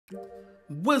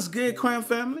What's good, Crown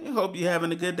family? Hope you're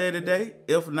having a good day today.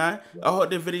 If not, I hope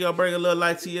this video bring a little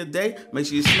light to your day. Make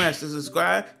sure you smash the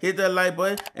subscribe, hit that like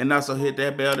button, and also hit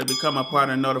that bell to become a part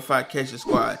of the notification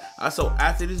squad. Also,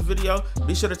 after this video,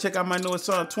 be sure to check out my newest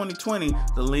song, 2020.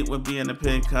 The link will be in the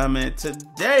pinned comment.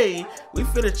 Today, we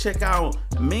finna check out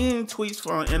mean tweets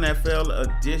from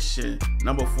NFL edition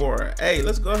number 4. Hey,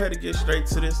 let's go ahead and get straight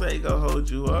to this. Ain't gonna hold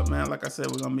you up, man. Like I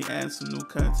said, we're gonna be adding some new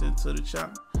content to the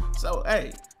channel. So,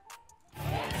 hey.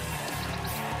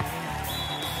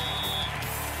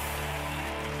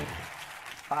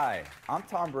 Hi, I'm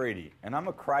Tom Brady, and I'm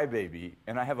a crybaby,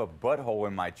 and I have a butthole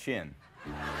in my chin.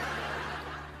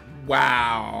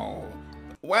 Wow.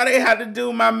 Why they have to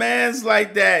do my mans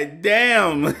like that?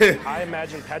 Damn. I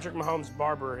imagine Patrick Mahomes'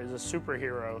 barber is a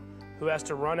superhero who has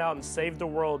to run out and save the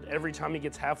world every time he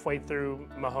gets halfway through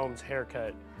Mahomes'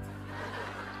 haircut.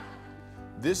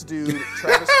 This dude,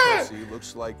 Travis Kelce,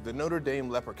 looks like the Notre Dame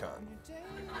leprechaun.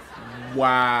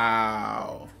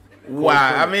 Wow.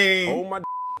 Wow. I mean. Hold my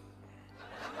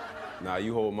Nah,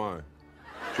 you hold mine.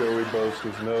 Joey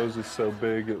Bosa's nose is so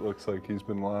big it looks like he's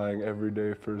been lying every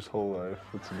day for his whole life.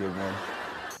 That's a good one.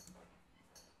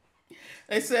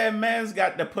 They said man's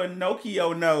got the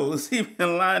Pinocchio nose. He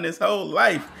been lying his whole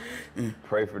life.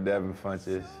 Pray for Devin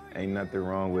Funchess. Ain't nothing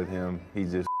wrong with him. He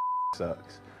just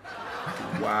sucks.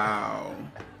 Wow.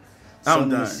 I'm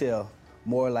done. Michelle,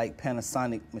 more like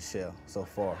Panasonic Michelle so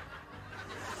far.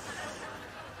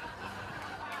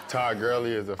 Todd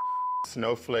Gurley is a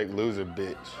snowflake loser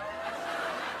bitch.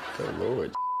 Good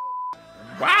Lord.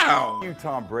 Wow. You,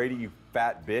 Tom Brady, you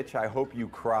fat bitch. I hope you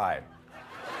cry.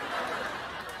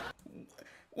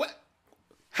 What?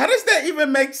 How does that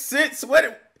even make sense?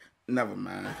 What? Never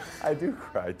mind. I do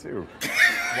cry too.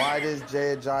 Why does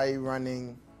Jay Ajayi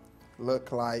running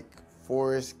look like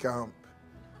Forrest Gump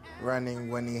running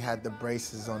when he had the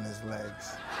braces on his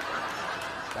legs?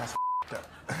 That's up.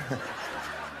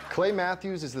 Clay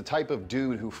Matthews is the type of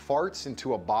dude who farts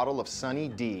into a bottle of Sunny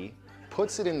D,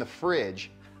 puts it in the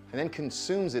fridge, and then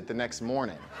consumes it the next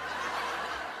morning.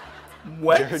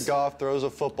 What? Jared Goff throws a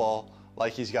football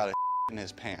like he's got a in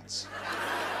his pants.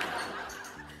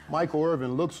 Michael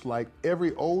Irvin looks like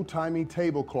every old-timey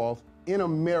tablecloth in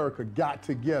America got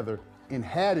together and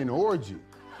had an orgy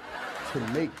to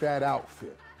make that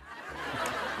outfit.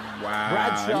 Wow.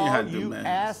 Bradshaw, you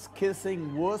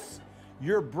ass-kissing wuss.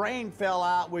 Your brain fell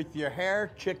out with your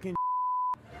hair, chicken.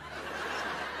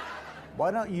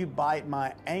 Why don't you bite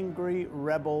my angry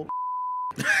rebel?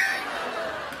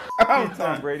 Hey,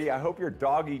 Tom Brady, I hope your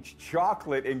dog eats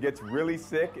chocolate and gets really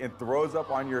sick and throws up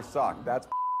on your sock. That's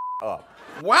up.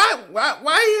 Why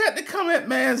you had to come at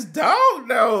man's dog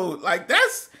though? Like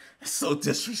that's so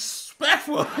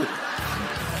disrespectful. Well,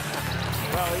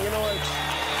 you know it's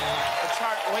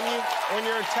hard when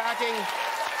you're attacking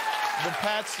the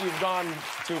pets, you've gone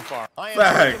too far.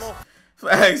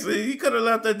 Facts. He could have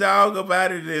left the dog up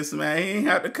out of this, man. He ain't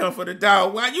have to come for the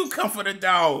dog. Why you come for the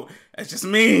dog? That's just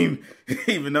mean.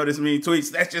 Even though this mean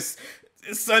tweets,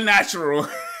 it's so natural.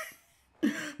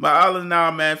 But all in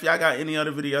all, man, if y'all got any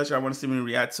other videos y'all want to see me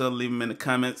react to, leave them in the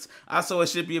comments. Also, it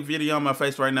should be a video on my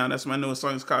face right now. That's my newest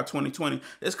song. It's called 2020.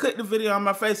 Just click the video on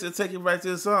my face and take it right to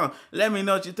the song. Let me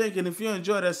know what you think. And if you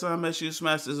enjoy that song, make sure you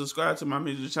smash the subscribe to my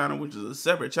music channel, which is a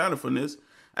separate channel from this.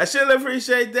 I surely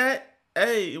appreciate that.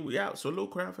 Hey, we out.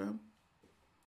 Salute, Crown fam.